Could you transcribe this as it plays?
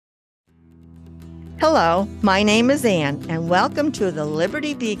Hello, my name is Ann, and welcome to the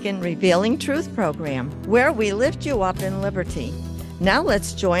Liberty Beacon Revealing Truth program, where we lift you up in liberty. Now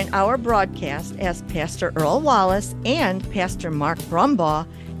let's join our broadcast as Pastor Earl Wallace and Pastor Mark Brumbaugh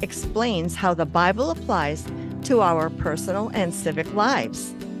explains how the Bible applies to our personal and civic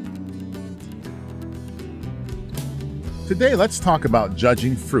lives. Today, let's talk about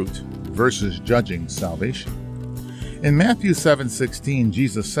judging fruit versus judging salvation. In Matthew 7:16,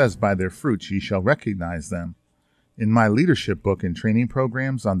 Jesus says, "By their fruits ye shall recognize them." In my leadership book and training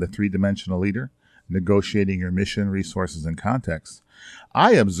programs on the three-dimensional leader, negotiating your mission, resources, and context,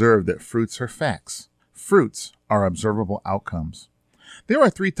 I observe that fruits are facts. Fruits are observable outcomes. There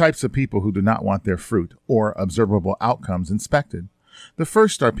are three types of people who do not want their fruit or observable outcomes inspected. The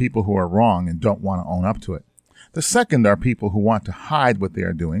first are people who are wrong and don't want to own up to it. The second are people who want to hide what they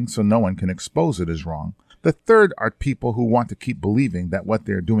are doing so no one can expose it as wrong. The third are people who want to keep believing that what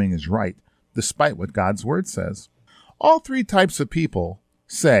they're doing is right, despite what God's word says. All three types of people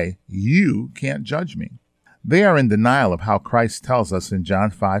say, "You can't judge me." They are in denial of how Christ tells us in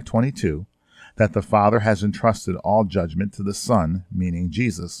John 5:22 that the Father has entrusted all judgment to the Son, meaning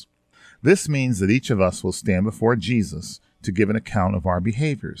Jesus. This means that each of us will stand before Jesus to give an account of our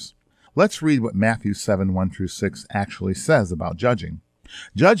behaviors. Let's read what Matthew 7:1-6 actually says about judging.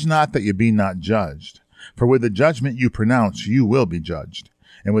 "Judge not that ye be not judged. For with the judgment you pronounce, you will be judged.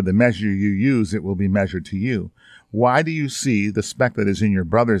 And with the measure you use, it will be measured to you. Why do you see the speck that is in your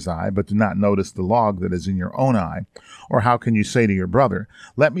brother's eye, but do not notice the log that is in your own eye? Or how can you say to your brother,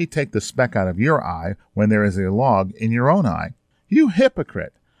 'Let me take the speck out of your eye,' when there is a log in your own eye? You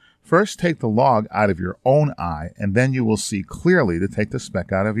hypocrite! First take the log out of your own eye, and then you will see clearly to take the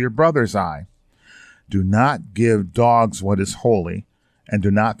speck out of your brother's eye. Do not give dogs what is holy, and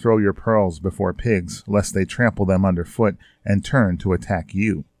do not throw your pearls before pigs, lest they trample them underfoot and turn to attack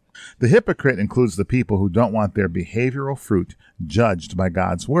you." The hypocrite includes the people who don't want their behavioral fruit judged by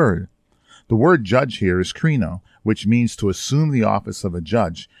God's word. The word judge here is krino, which means to assume the office of a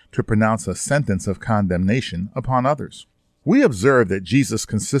judge, to pronounce a sentence of condemnation upon others. We observe that Jesus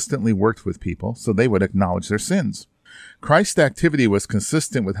consistently worked with people so they would acknowledge their sins. Christ's activity was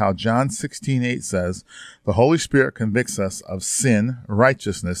consistent with how John 16:8 says, "The Holy Spirit convicts us of sin,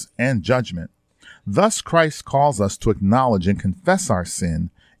 righteousness, and judgment." Thus, Christ calls us to acknowledge and confess our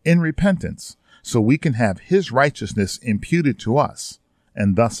sin in repentance so we can have his righteousness imputed to us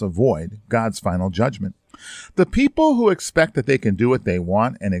and thus avoid God's final judgment. The people who expect that they can do what they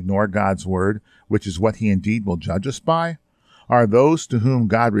want and ignore God's word, which is what he indeed will judge us by, are those to whom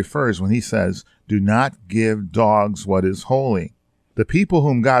God refers when he says, "Do not give dogs what is holy." The people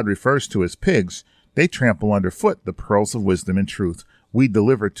whom God refers to as pigs, they trample underfoot the pearls of wisdom and truth we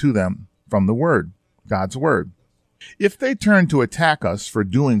deliver to them from the word, God's word. If they turn to attack us for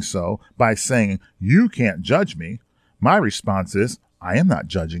doing so by saying, "You can't judge me," my response is, "I am not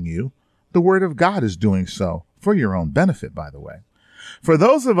judging you. The word of God is doing so, for your own benefit, by the way." For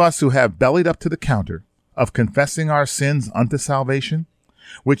those of us who have bellied up to the counter of confessing our sins unto salvation,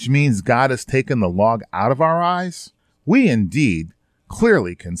 which means God has taken the log out of our eyes, we indeed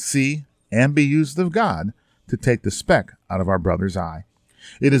clearly can see and be used of God to take the speck out of our brother's eye.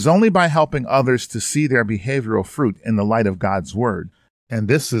 It is only by helping others to see their behavioral fruit in the light of God's word, and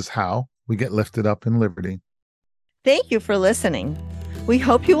this is how we get lifted up in liberty. Thank you for listening. We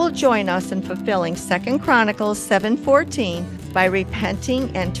hope you will join us in fulfilling 2 Chronicles 7:14 by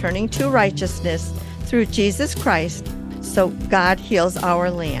repenting and turning to righteousness through Jesus Christ, so God heals our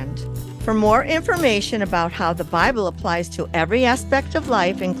land. For more information about how the Bible applies to every aspect of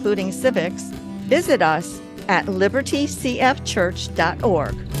life, including civics, visit us at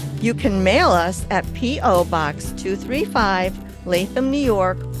libertycfchurch.org. You can mail us at P.O. Box 235, Latham, New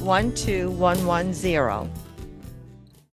York 12110.